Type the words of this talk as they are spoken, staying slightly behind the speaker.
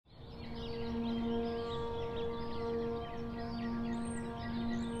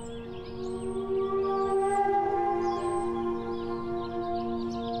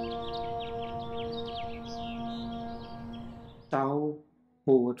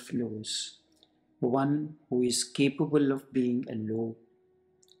overflows. One who is capable of being alone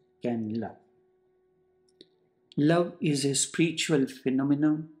can love. Love is a spiritual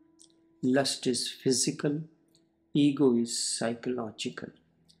phenomenon. Lust is physical. Ego is psychological.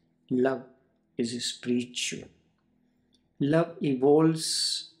 Love is spiritual. Love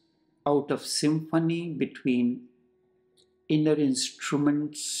evolves out of symphony between inner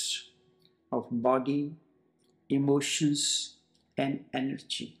instruments of body, emotions, and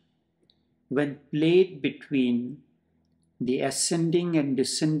energy. When played between the ascending and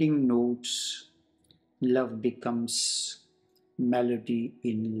descending notes, love becomes melody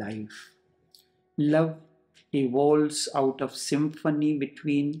in life. Love evolves out of symphony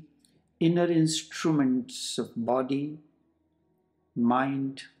between inner instruments of body,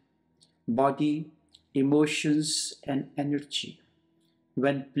 mind, body, emotions, and energy.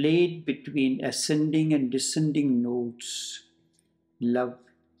 When played between ascending and descending notes, love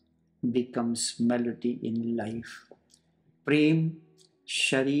becomes melody in life. प्रेम,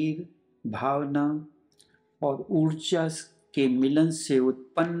 शरीर, भावना और ऊर्जा के मिलन से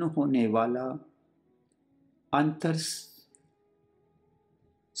उत्पन्न होने वाला अंतर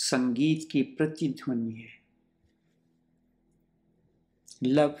संगीत की प्रतिध्वनि है.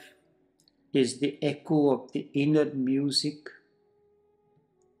 Love is the echo of the inner music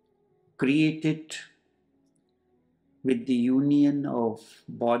created with the union of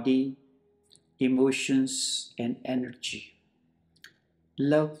body, emotions, and energy.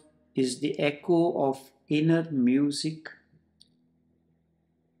 Love is the echo of inner music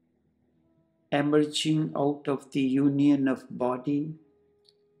emerging out of the union of body,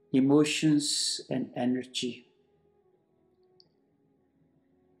 emotions, and energy.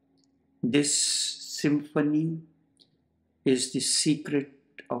 This symphony is the secret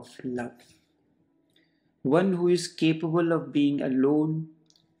of love. One who is capable of being alone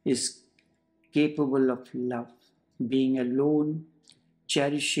is capable of love. Being alone,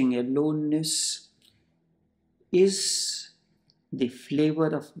 cherishing aloneness, is the flavor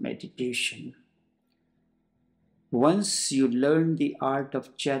of meditation. Once you learn the art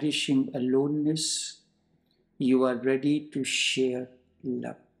of cherishing aloneness, you are ready to share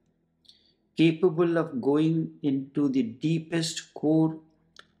love. Capable of going into the deepest core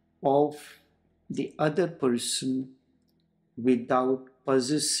of the other person without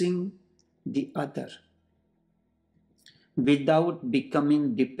possessing the other, without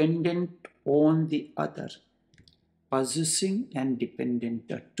becoming dependent on the other. Possessing and dependent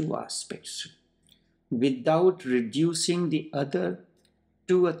are two aspects. Without reducing the other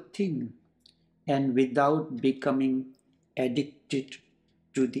to a thing, and without becoming addicted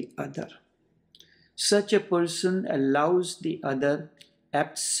to the other. Such a person allows the other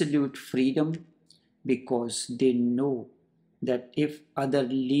absolute freedom because they know that if other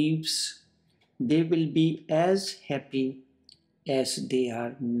leaves, they will be as happy as they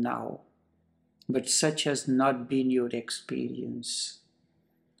are now. But such has not been your experience.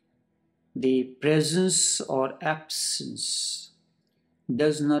 The presence or absence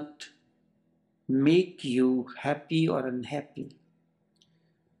does not make you happy or unhappy.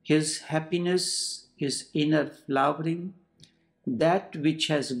 His happiness is inner flowering. That which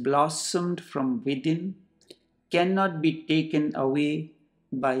has blossomed from within cannot be taken away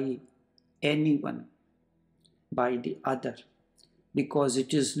by anyone, by the other, because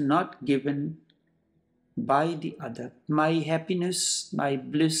it is not given by the other. My happiness, my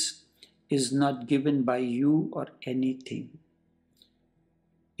bliss is not given by you or anything.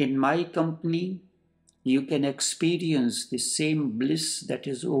 In my company, you can experience the same bliss that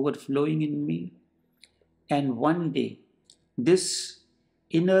is overflowing in me, and one day this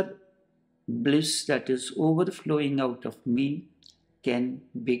inner bliss that is overflowing out of me can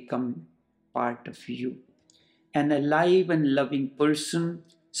become part of you. An alive and loving person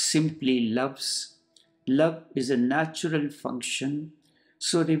simply loves. Love is a natural function,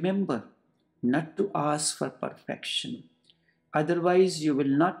 so remember not to ask for perfection. Otherwise, you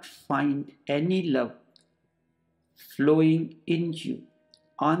will not find any love flowing in you.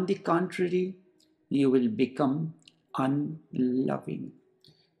 On the contrary, you will become unloving.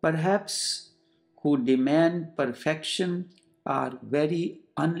 Perhaps who demand perfection are very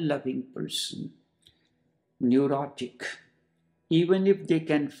unloving person, neurotic. Even if they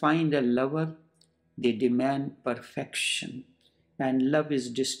can find a lover, they demand perfection, and love is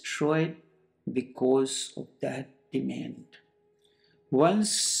destroyed because of that demand.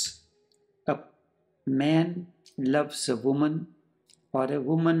 Once a man loves a woman or a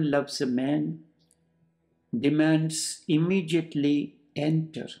woman loves a man, demands immediately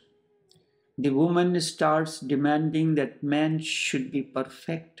enter. The woman starts demanding that man should be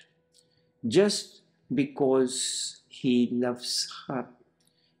perfect just because he loves her.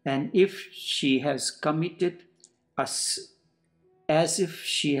 And if she has committed a, as if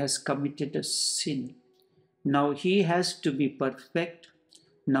she has committed a sin, now he has to be perfect.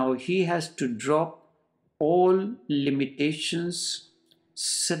 Now he has to drop all limitations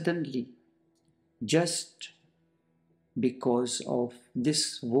suddenly just because of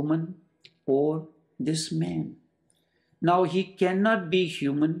this woman or this man. Now he cannot be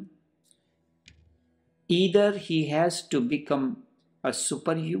human. Either he has to become a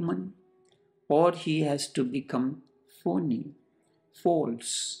superhuman or he has to become phony,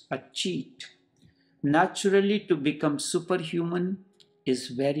 false, a cheat. Naturally, to become superhuman is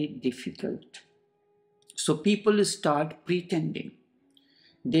very difficult. So people start pretending.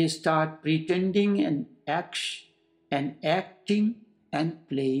 They start pretending and acting and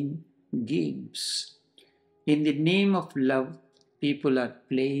playing games. In the name of love, people are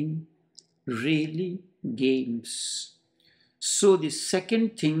playing really games. So the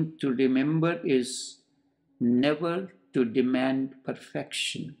second thing to remember is never to demand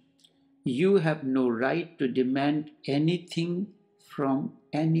perfection. You have no right to demand anything from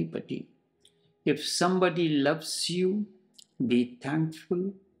anybody. If somebody loves you, be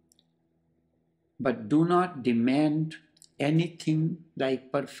thankful, but do not demand anything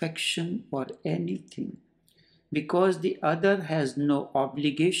like perfection or anything, because the other has no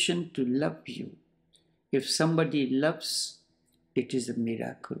obligation to love you. If somebody loves, it is a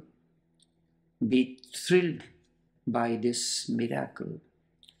miracle. Be thrilled by this miracle.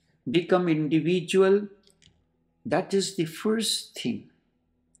 Become individual. That is the first thing.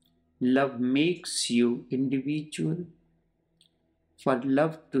 Love makes you individual. For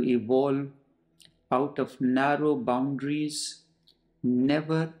love to evolve out of narrow boundaries,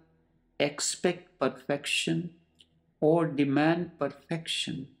 never expect perfection or demand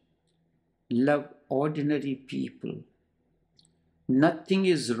perfection. Love ordinary people. Nothing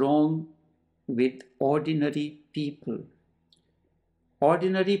is wrong with ordinary people.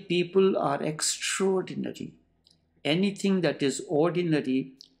 Ordinary people are extraordinary. Anything that is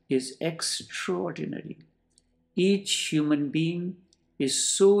ordinary is extraordinary. Each human being is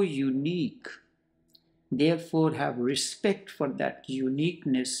so unique. Therefore, have respect for that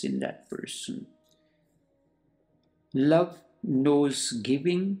uniqueness in that person. Love knows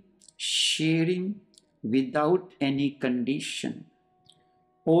giving, sharing without any condition.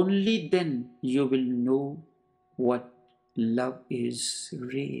 Only then you will know what love is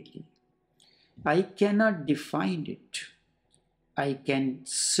really. I cannot define it. I can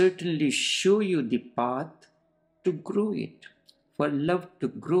certainly show you the path to grow it, for love to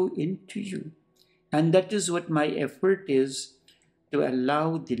grow into you. And that is what my effort is, to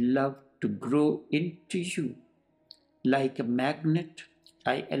allow the love to grow into you. Like a magnet,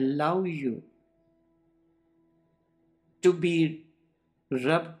 I allow you to be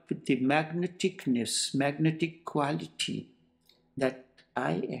rubbed with the magneticness, magnetic quality that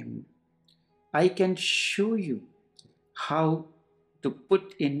I am. I can show you how to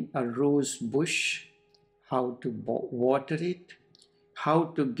put in a rose bush, how to water it, how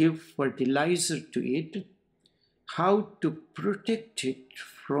to give fertilizer to it, how to protect it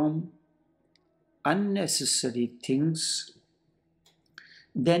from unnecessary things.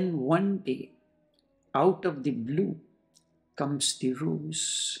 Then one day, out of the blue comes the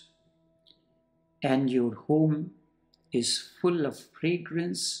rose, and your home is full of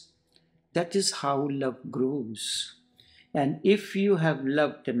fragrance. That is how love grows. And if you have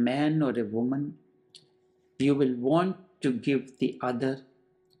loved a man or a woman, you will want to give the other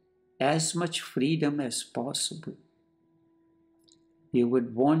as much freedom as possible. You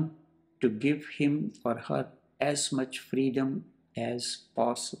would want to give him or her as much freedom as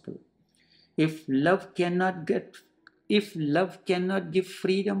possible. If love cannot give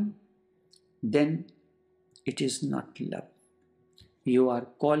freedom, then it is not love. You are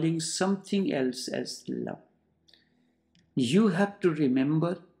calling something else as love. You have to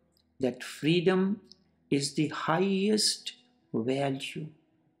remember that freedom is the highest value.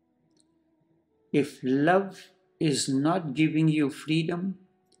 If love is not giving you freedom,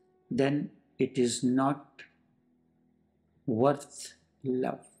 then it is not worth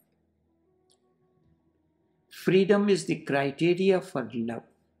love. Freedom is the criteria for love.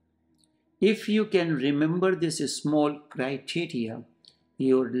 If you can remember this small criteria,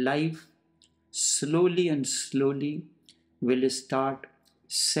 your life slowly and slowly will start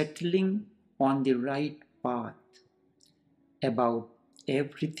settling on the right path about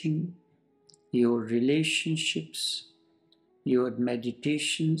everything, your relationships, your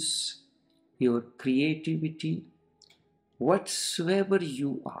meditations, your creativity, whatsoever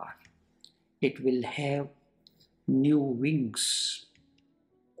you are, it will have new wings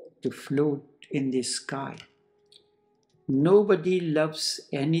to float in the sky. Nobody loves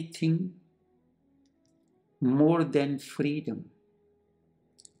anything more than freedom.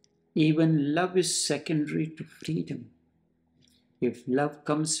 Even love is secondary to freedom. If love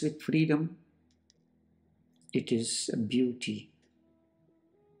comes with freedom, it is a beauty.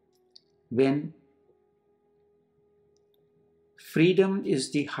 When freedom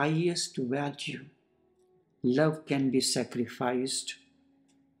is the highest value, love can be sacrificed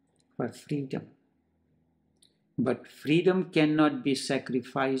for freedom. But freedom cannot be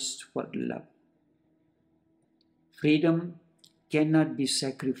sacrificed for love. Freedom cannot be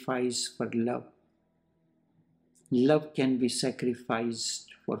sacrificed for love. Love can be sacrificed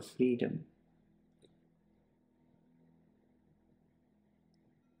for freedom.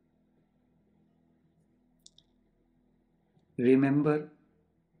 Remember,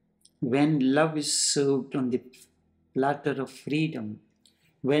 when love is served on the platter of freedom,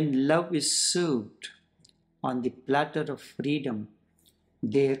 when love is served on the platter of freedom,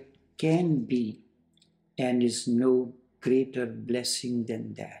 there can be and is no greater blessing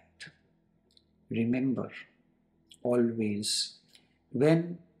than that. Remember, always,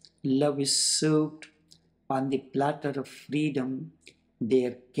 when love is served on the platter of freedom,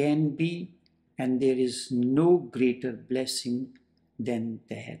 there can be and there is no greater blessing than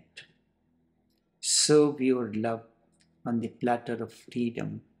that. Serve your love on the platter of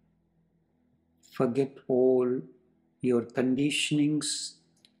freedom. Forget all your conditionings,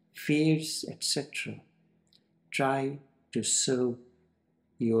 fears, etc. Try to serve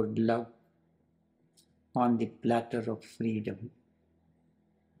your love on the platter of freedom.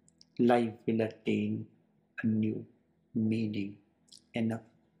 Life will attain a new meaning. Enough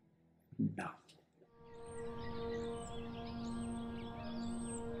now.